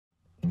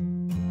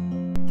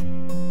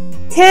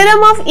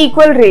Theorem of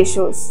equal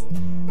ratios.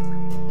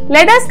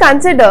 Let us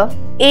consider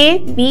A,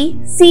 B,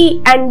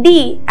 C and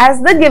D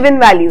as the given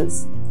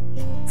values.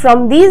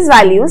 From these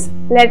values,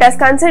 let us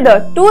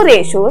consider two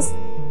ratios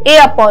A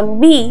upon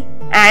B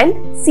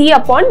and C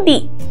upon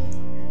D.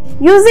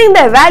 Using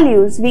their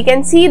values, we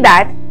can see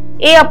that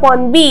A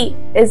upon B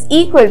is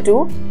equal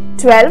to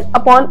 12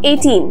 upon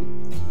 18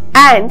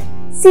 and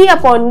C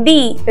upon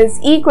D is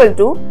equal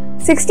to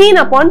 16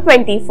 upon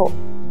 24.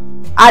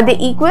 Are they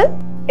equal?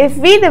 If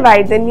we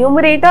divide the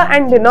numerator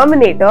and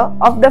denominator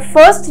of the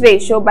first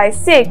ratio by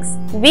 6,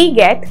 we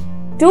get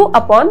 2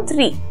 upon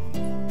 3.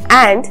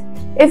 And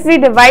if we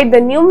divide the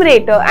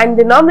numerator and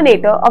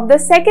denominator of the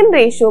second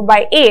ratio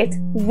by 8,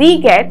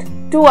 we get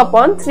 2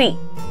 upon 3.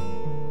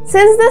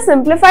 Since the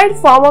simplified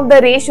form of the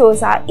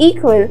ratios are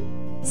equal,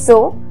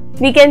 so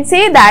we can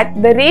say that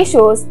the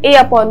ratios A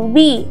upon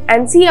B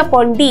and C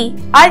upon D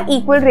are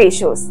equal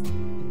ratios.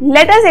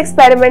 Let us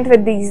experiment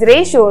with these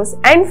ratios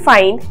and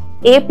find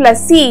A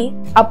plus C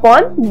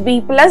upon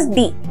B plus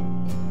D.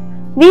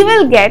 We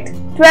will get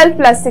 12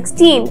 plus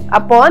 16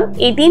 upon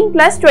 18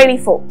 plus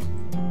 24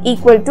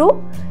 equal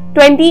to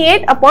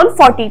 28 upon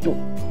 42.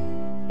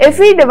 If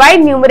we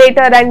divide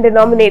numerator and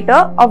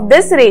denominator of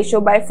this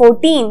ratio by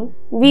 14,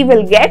 we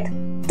will get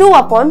 2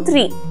 upon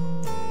 3.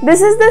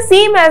 This is the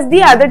same as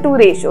the other two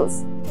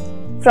ratios.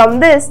 From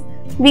this,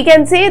 we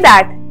can say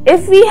that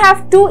if we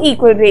have two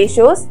equal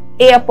ratios,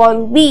 A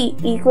upon B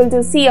equal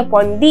to C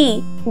upon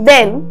D,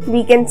 then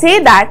we can say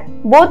that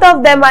both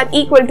of them are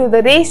equal to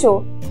the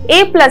ratio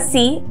A plus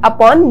C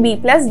upon B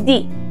plus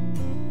D.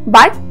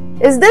 But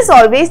is this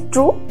always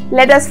true?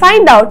 Let us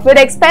find out with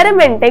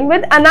experimenting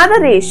with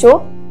another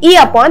ratio E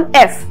upon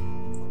F.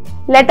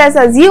 Let us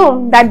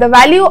assume that the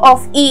value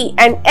of E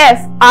and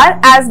F are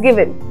as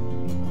given.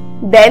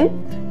 Then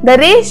the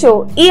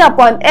ratio E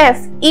upon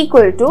F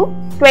equal to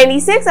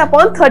 26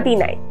 upon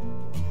 39.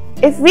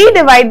 If we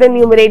divide the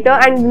numerator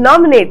and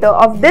denominator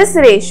of this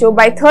ratio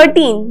by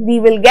 13, we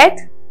will get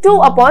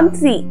 2 upon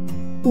 3.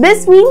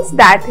 This means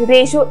that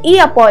ratio E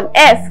upon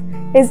F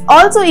is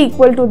also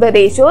equal to the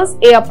ratios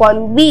A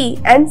upon B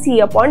and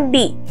C upon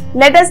D.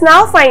 Let us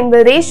now find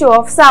the ratio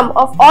of sum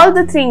of all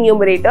the three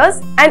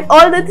numerators and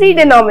all the three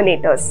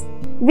denominators.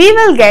 We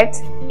will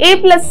get A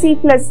plus C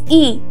plus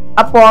E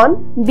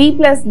upon B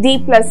plus D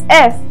plus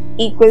F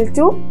equal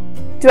to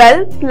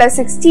 12 plus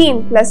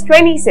 16 plus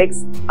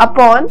 26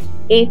 upon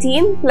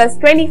 18 plus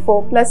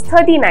 24 plus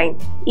 39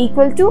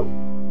 equal to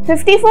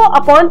 54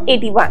 upon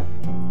 81.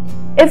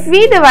 If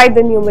we divide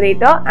the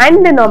numerator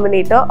and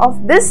denominator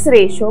of this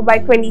ratio by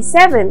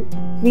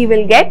 27, we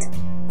will get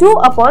 2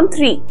 upon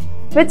 3,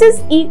 which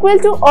is equal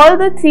to all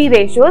the three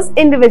ratios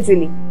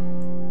individually.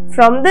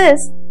 From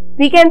this,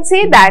 we can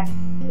say that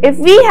if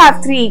we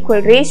have three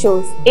equal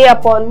ratios, A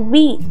upon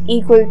B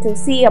equal to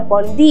C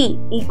upon D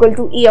equal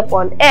to E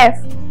upon F,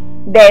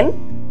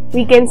 then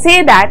we can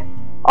say that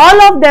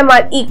all of them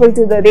are equal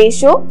to the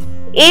ratio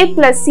A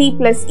plus C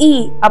plus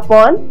E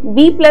upon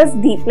B plus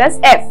D plus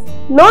F.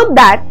 Note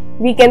that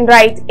we can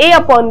write A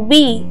upon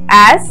B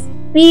as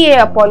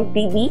PA upon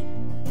PB,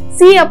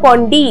 C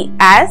upon D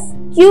as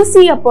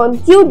QC upon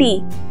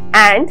QD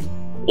and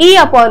E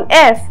upon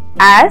F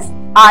as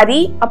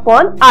RE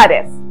upon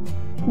RF.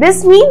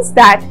 This means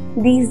that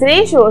these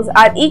ratios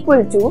are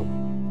equal to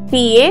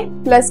PA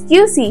plus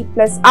QC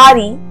plus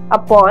RE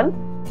upon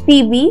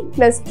PB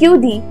plus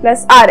QD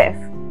plus RF.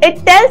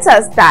 It tells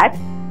us that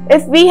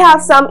if we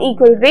have some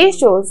equal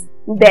ratios,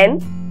 then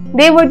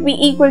they would be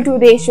equal to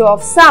ratio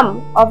of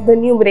sum of the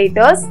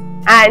numerators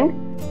and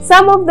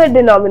sum of the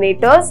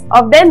denominators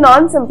of their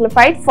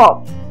non-simplified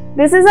form.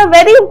 This is a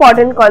very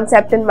important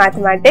concept in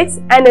mathematics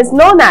and is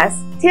known as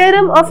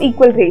Theorem of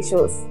Equal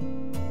Ratios.